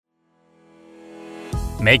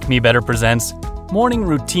Make Me Better presents Morning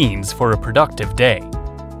Routines for a Productive Day.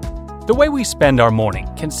 The way we spend our morning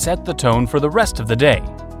can set the tone for the rest of the day.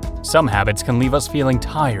 Some habits can leave us feeling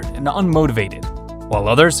tired and unmotivated, while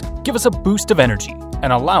others give us a boost of energy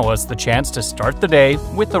and allow us the chance to start the day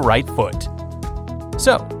with the right foot.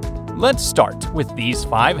 So, let's start with these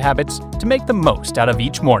 5 habits to make the most out of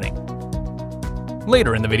each morning.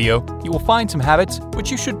 Later in the video, you will find some habits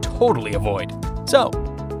which you should totally avoid. So,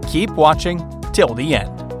 keep watching till the end.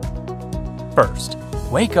 First,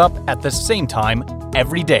 wake up at the same time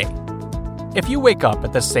every day. If you wake up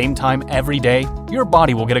at the same time every day, your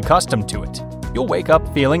body will get accustomed to it. You'll wake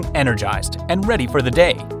up feeling energized and ready for the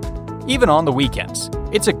day. Even on the weekends,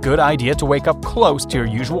 it's a good idea to wake up close to your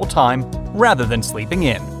usual time rather than sleeping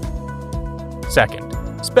in. Second,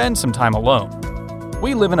 spend some time alone.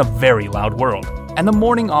 We live in a very loud world, and the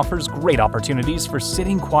morning offers great opportunities for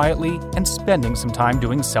sitting quietly and spending some time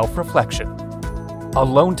doing self-reflection.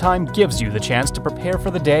 Alone time gives you the chance to prepare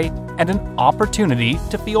for the day and an opportunity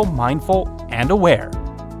to feel mindful and aware.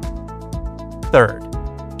 Third,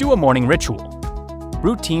 do a morning ritual.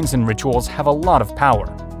 Routines and rituals have a lot of power.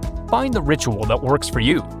 Find the ritual that works for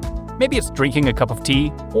you. Maybe it's drinking a cup of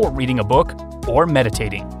tea, or reading a book, or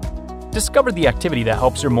meditating. Discover the activity that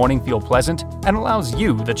helps your morning feel pleasant and allows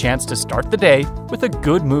you the chance to start the day with a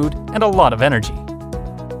good mood and a lot of energy.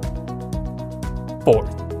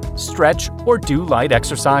 Fourth, stretch or do light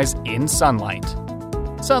exercise in sunlight.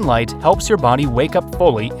 Sunlight helps your body wake up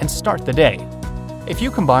fully and start the day. If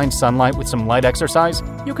you combine sunlight with some light exercise,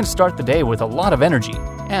 you can start the day with a lot of energy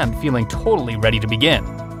and feeling totally ready to begin.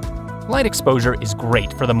 Light exposure is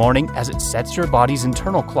great for the morning as it sets your body's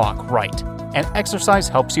internal clock right, and exercise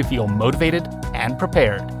helps you feel motivated and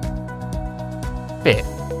prepared.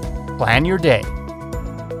 Fifth, plan your day.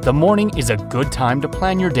 The morning is a good time to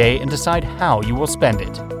plan your day and decide how you will spend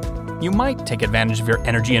it. You might take advantage of your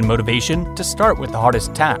energy and motivation to start with the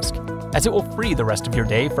hardest task, as it will free the rest of your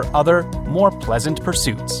day for other, more pleasant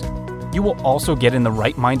pursuits. You will also get in the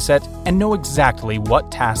right mindset and know exactly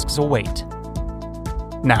what tasks await.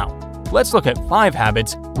 Now, let's look at 5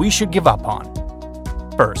 habits we should give up on.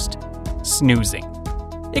 First, snoozing.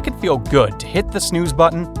 It can feel good to hit the snooze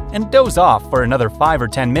button and doze off for another 5 or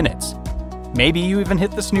 10 minutes. Maybe you even hit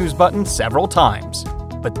the snooze button several times.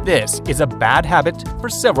 But this is a bad habit for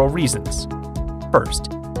several reasons.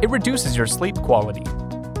 First, it reduces your sleep quality,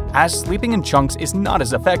 as sleeping in chunks is not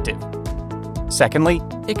as effective. Secondly,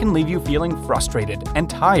 it can leave you feeling frustrated and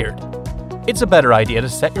tired. It's a better idea to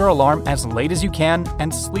set your alarm as late as you can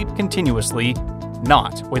and sleep continuously,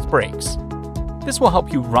 not with breaks. This will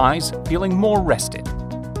help you rise feeling more rested.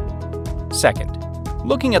 Second,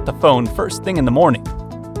 looking at the phone first thing in the morning.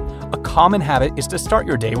 A common habit is to start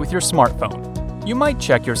your day with your smartphone. You might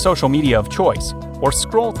check your social media of choice, or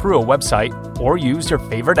scroll through a website, or use your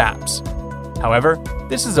favorite apps. However,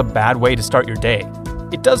 this is a bad way to start your day.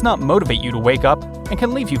 It does not motivate you to wake up and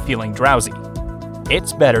can leave you feeling drowsy.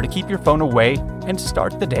 It's better to keep your phone away and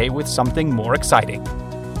start the day with something more exciting.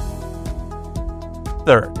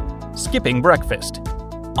 Third, skipping breakfast.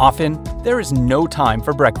 Often, there is no time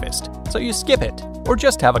for breakfast, so you skip it, or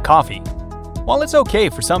just have a coffee. While it's okay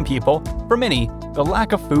for some people, for many, the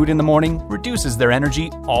lack of food in the morning reduces their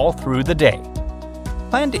energy all through the day.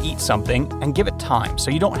 Plan to eat something and give it time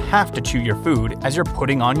so you don't have to chew your food as you're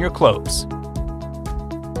putting on your clothes.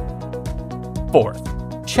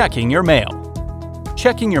 Fourth, checking your mail.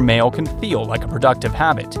 Checking your mail can feel like a productive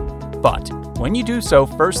habit, but when you do so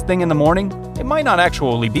first thing in the morning, it might not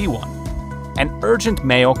actually be one. An urgent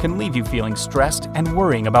mail can leave you feeling stressed and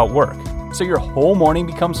worrying about work, so your whole morning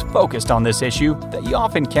becomes focused on this issue that you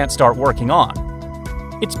often can't start working on.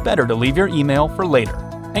 It's better to leave your email for later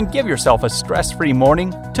and give yourself a stress-free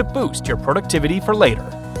morning to boost your productivity for later.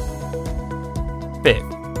 Fifth,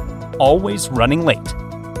 always running late.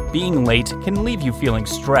 Being late can leave you feeling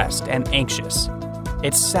stressed and anxious.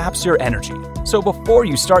 It saps your energy, so before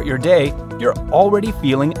you start your day, you're already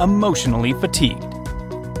feeling emotionally fatigued.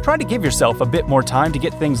 Try to give yourself a bit more time to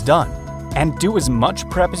get things done, and do as much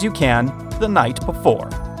prep as you can the night before.